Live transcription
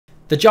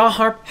The Jaw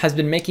Harp has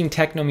been making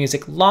techno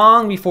music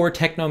long before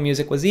techno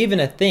music was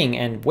even a thing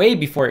and way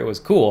before it was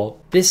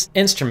cool. This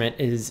instrument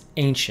is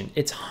ancient.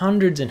 It's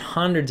hundreds and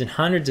hundreds and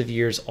hundreds of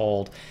years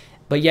old,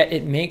 but yet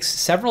it makes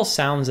several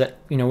sounds that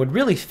would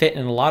really fit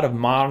in a lot of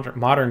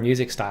modern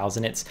music styles.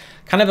 And it's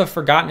kind of a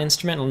forgotten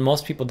instrument, and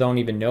most people don't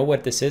even know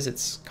what this is.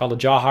 It's called a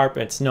Jaw Harp.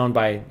 It's known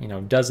by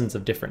dozens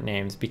of different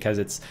names because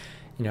it's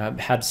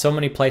had so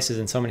many places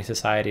in so many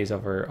societies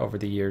over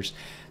the years.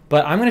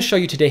 But I'm going to show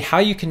you today how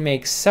you can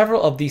make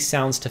several of these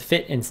sounds to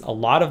fit in a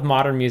lot of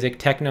modern music,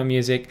 techno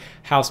music,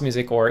 house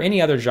music, or any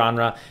other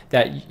genre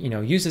that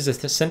uses a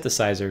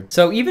synthesizer.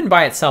 So even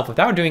by itself,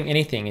 without doing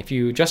anything, if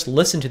you just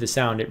listen to the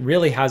sound, it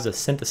really has a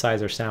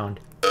synthesizer sound.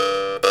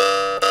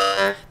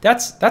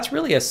 That's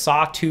really a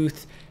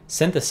sawtooth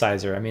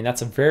synthesizer. I mean,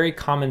 that's a very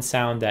common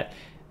sound that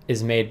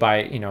is made by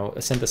a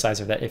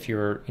synthesizer, that if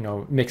you're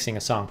mixing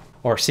a song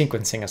or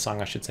sequencing a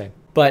song, I should say.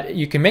 But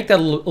you can make that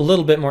a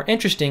little bit more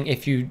interesting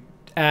if you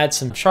add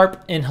some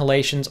sharp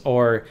inhalations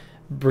or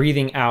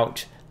breathing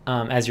out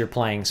as you're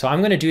playing. So I'm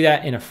going to do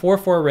that in a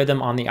 4/4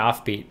 rhythm on the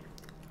offbeat.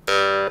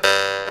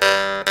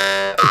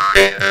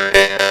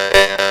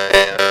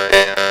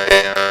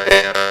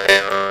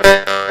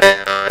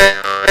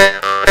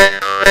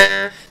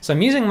 So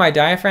I'm using my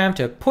diaphragm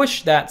to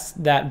push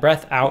that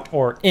breath out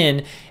or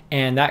in,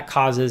 and that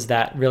causes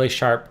that really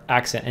sharp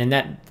accent, and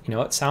that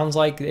it sounds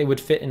like it would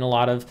fit in a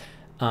lot of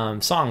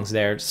songs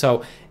there.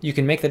 So you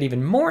can make that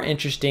even more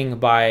interesting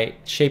by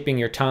shaping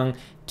your tongue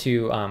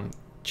to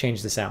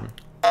change the sound.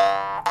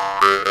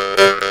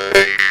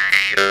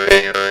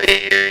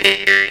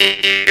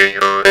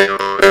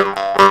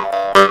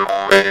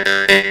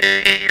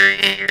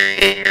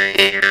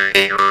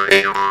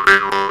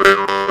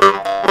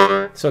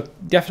 So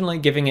definitely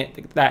giving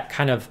it that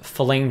kind of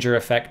phalange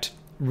effect.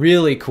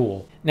 Really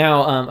cool.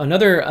 Now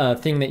another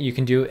thing that you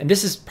can do, and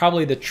this is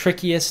probably the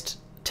trickiest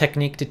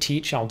technique to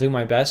teach, I'll do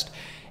my best,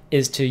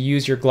 is to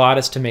use your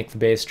glottis to make the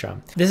bass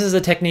drum. This is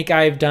a technique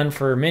I've done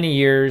for many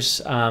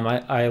years.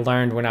 I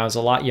learned when I was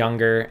a lot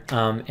younger,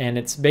 and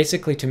it's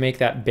basically to make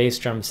that bass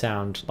drum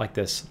sound like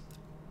this.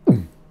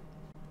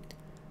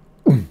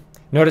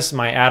 Notice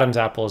my Adam's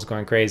apple is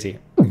going crazy.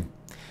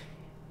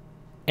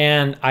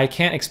 And I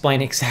can't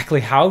explain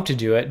exactly how to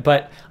do it,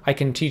 but I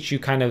can teach you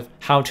kind of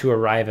how to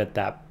arrive at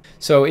that.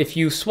 So if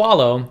you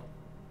swallow,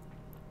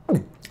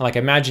 like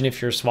imagine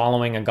if you're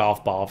swallowing a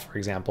golf ball, for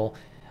example.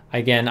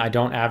 Again, I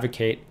don't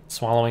advocate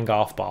swallowing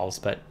golf balls,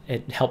 but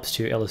it helps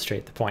to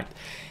illustrate the point.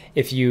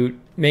 If you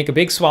make a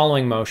big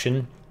swallowing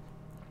motion,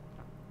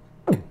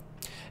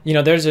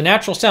 there's a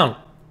natural sound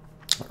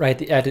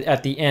right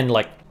at the end,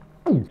 like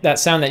that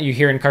sound that you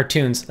hear in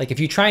cartoons. Like if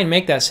you try and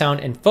make that sound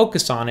and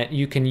focus on it,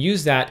 you can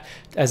use that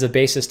as a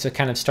basis to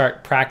kind of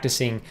start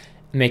practicing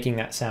making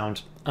that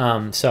sound.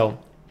 So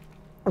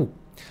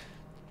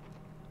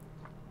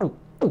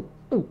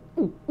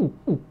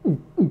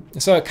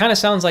it kind of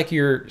sounds like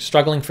you're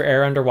struggling for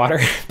air underwater,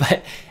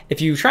 but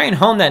if you try and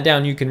hone that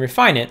down, you can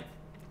refine it.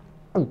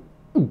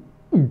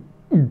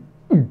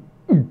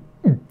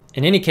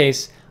 In any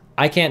case,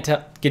 I can't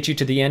get you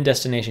to the end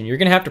destination. You're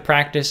going to have to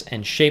practice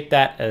and shape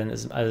that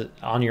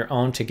on your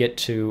own to get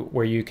to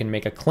where you can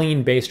make a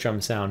clean bass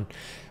drum sound.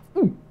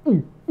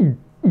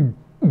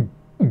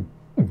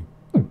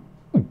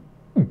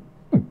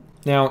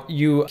 Now,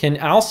 you can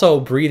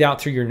also breathe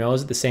out through your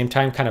nose at the same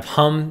time, kind of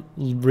hum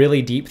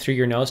really deep through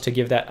your nose to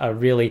give that a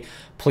really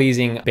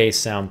pleasing bass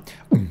sound.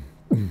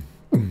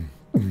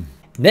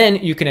 Then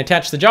you can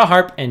attach the Jaw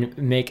Harp and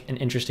make an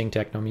interesting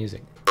techno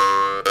music.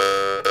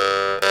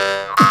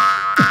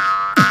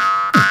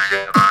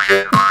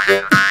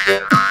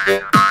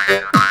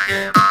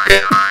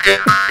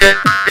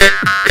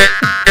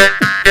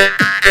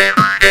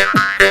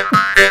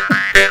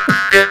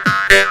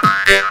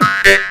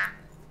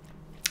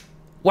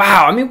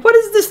 Wow, I mean, what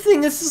is this thing?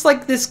 This is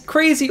like this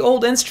crazy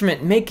old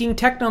instrument making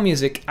techno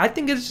music. I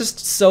think it's just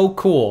so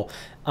cool.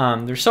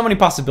 There's so many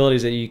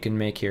possibilities that you can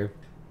make here.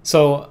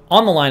 So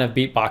on the line of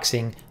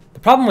beatboxing, the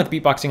problem with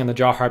beatboxing on the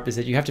Jaw Harp is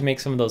that you have to make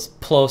some of those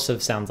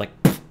plosive sounds like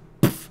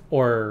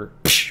or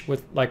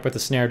with the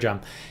snare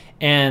drum.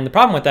 And the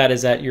problem with that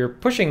is that you're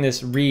pushing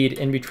this reed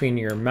in between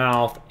your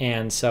mouth,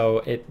 and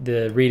so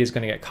the reed is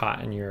going to get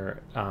caught in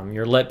your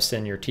lips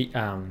and your teeth.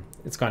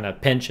 It's going to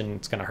pinch and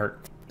it's going to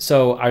hurt.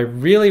 So I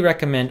really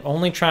recommend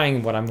only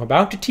trying what I'm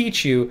about to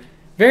teach you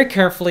very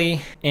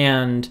carefully,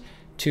 and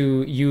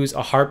to use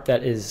a harp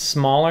that is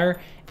smaller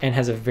and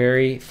has a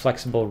very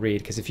flexible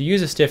reed, because if you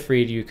use a stiff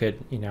reed, you could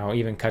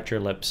even cut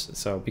your lips,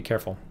 so be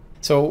careful.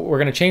 So we're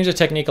going to change the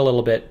technique a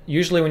little bit.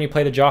 Usually when you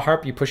play the Jaw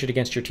Harp, you push it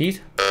against your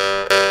teeth.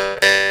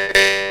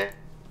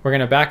 We're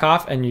going to back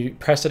off and you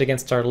press it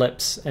against our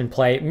lips and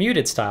play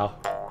muted style.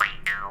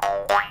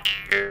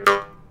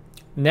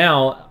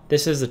 Now,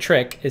 this is the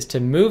trick, is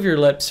to move your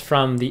lips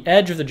from the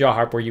edge of the Jaw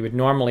Harp where you would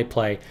normally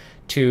play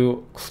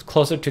to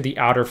closer to the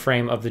outer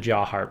frame of the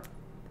Jaw Harp,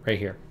 right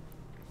here.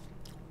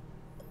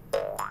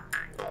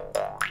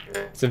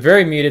 It's a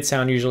very muted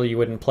sound. Usually you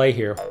wouldn't play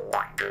here.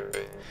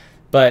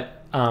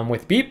 But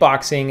with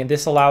beatboxing,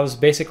 this allows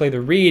basically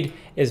the reed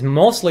is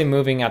mostly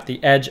moving at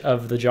the edge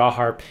of the Jaw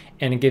Harp,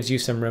 and it gives you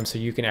some room so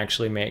you can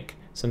actually make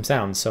some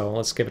sounds. So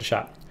let's give it a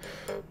shot.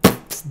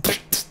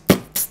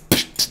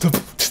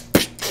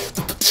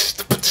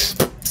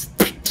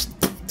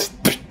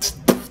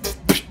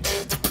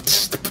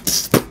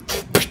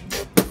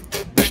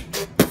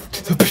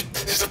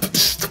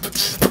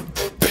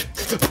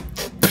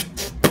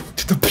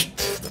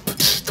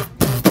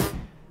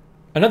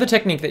 Another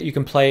technique that you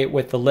can play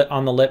with the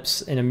on the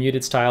lips in a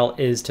muted style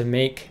is to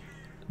make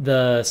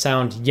the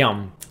sound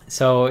yum.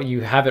 So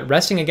you have it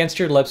resting against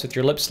your lips with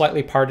your lips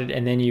slightly parted,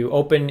 and then you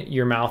open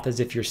your mouth as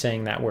if you're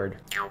saying that word.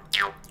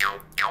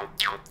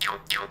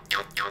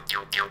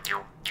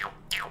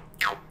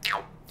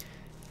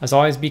 As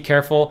always, be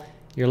careful.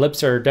 Your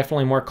lips are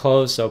definitely more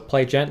closed, so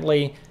play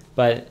gently,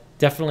 but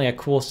definitely a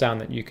cool sound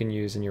that you can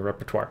use in your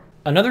repertoire.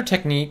 Another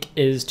technique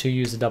is to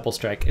use a double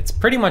strike. It's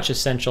pretty much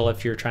essential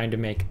if you're trying to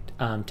make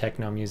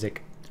techno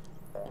music.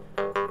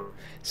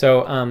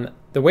 So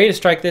the way to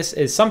strike this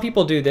is, some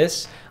people do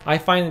this. I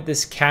find that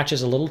this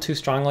catches a little too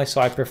strongly, so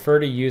I prefer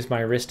to use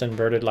my wrist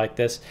inverted like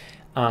this,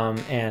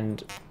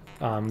 and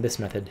this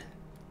method.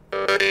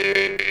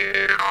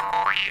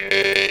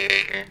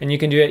 And you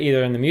can do it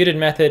either in the muted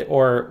method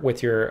or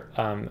with your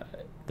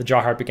the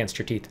jaw harp against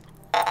your teeth.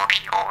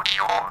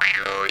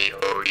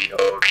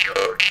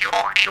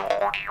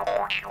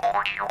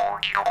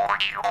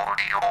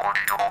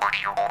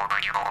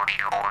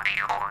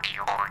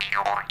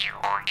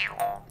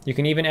 You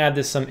can even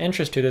add some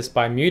interest to this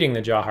by muting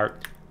the jaw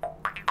harp.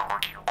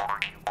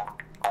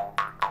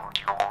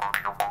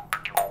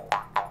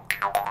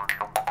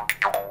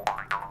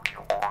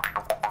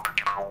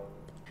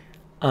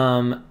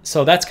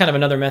 So that's kind of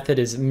another method,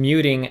 is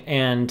muting,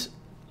 and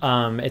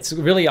it's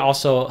really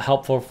also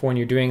helpful for when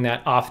you're doing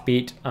that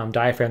offbeat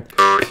diaphragm.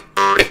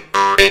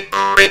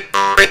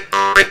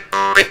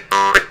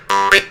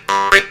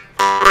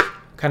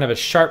 Kind of a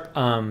sharp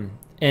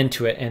end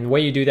to it, and the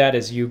way you do that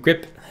is you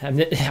grip.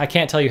 I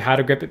can't tell you how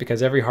to grip it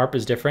because every harp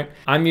is different.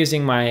 I'm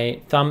using my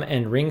thumb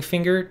and ring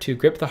finger to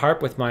grip the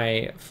harp, with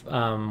my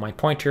my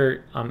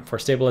pointer for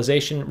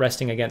stabilization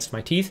resting against my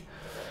teeth,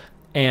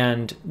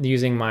 and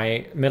using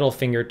my middle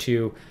finger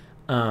to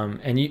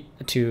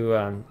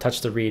touch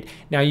the reed.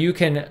 Now you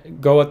can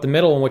go at the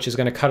middle, which is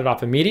going to cut it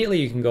off immediately.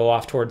 You can go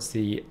off towards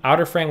the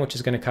outer frame, which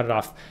is going to cut it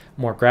off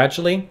more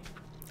gradually.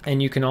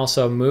 And you can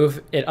also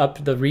move it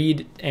up the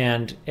reed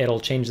and it'll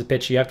change the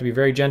pitch. You have to be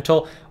very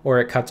gentle or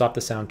it cuts off the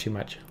sound too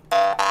much.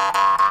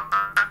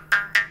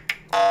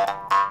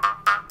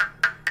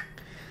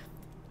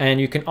 And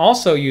you can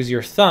also use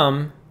your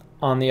thumb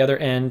on the other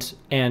end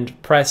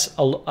and press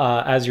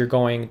as you're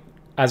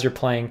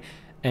playing,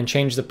 and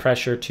change the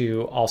pressure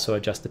to also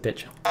adjust the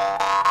pitch.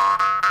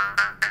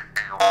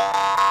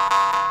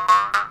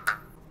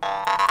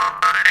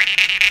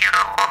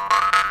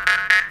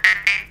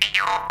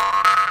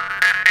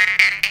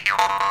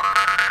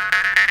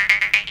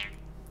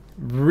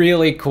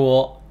 Really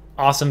cool,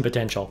 awesome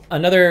potential.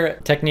 Another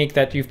technique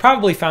that you've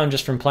probably found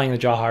just from playing the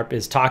jaw harp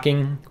is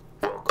talking.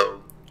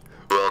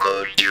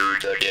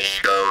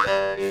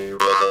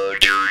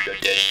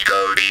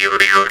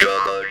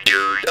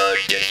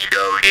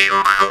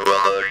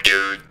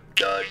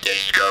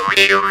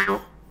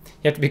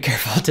 You have to be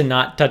careful to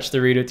not touch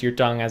the reed with your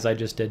tongue, as I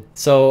just did.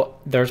 So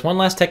there's one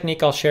last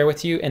technique I'll share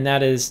with you, and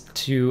that is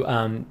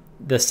to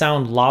the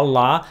sound la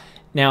la.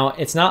 Now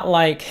it's not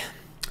like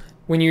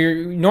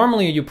when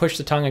normally you push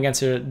the tongue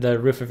against the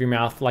roof of your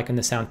mouth, like in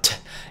the sound t,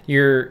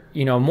 you're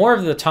more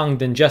of the tongue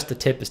than just the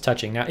tip is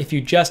touching. Now if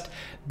you just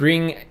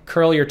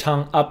curl your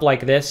tongue up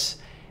like this,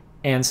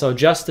 and so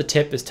just the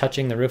tip is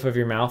touching the roof of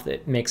your mouth,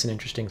 it makes an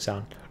interesting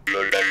sound.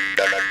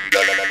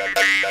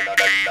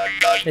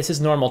 This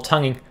is normal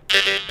tonguing,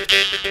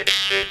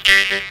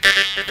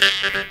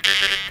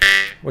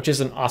 which is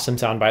an awesome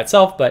sound by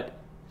itself, but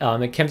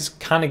it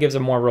kind of gives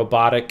a more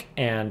robotic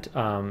and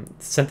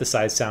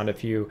synthesized sound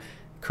if you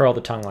curl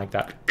the tongue like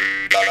that.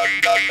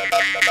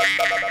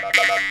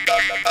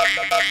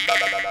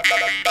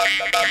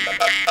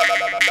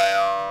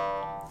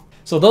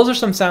 So those are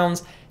some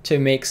sounds to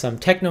make some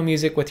techno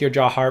music with your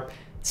jaw harp.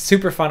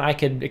 Super fun. I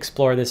could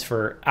explore this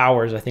for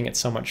hours. I think it's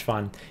so much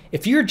fun.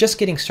 If you're just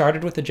getting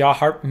started with the jaw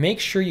harp, make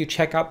sure you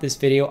check out this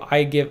video.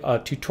 I give a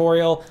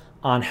tutorial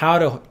on how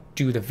to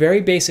do the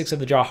very basics of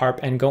the jaw harp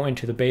and go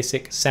into the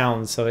basic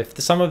sounds. So if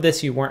some of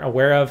this you weren't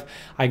aware of,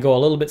 I go a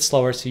little bit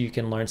slower so you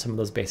can learn some of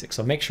those basics.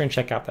 So make sure and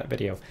check out that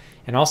video.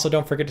 And also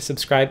don't forget to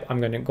subscribe.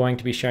 I'm going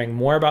to be sharing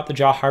more about the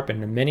jaw harp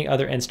and many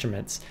other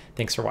instruments.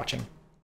 Thanks for watching.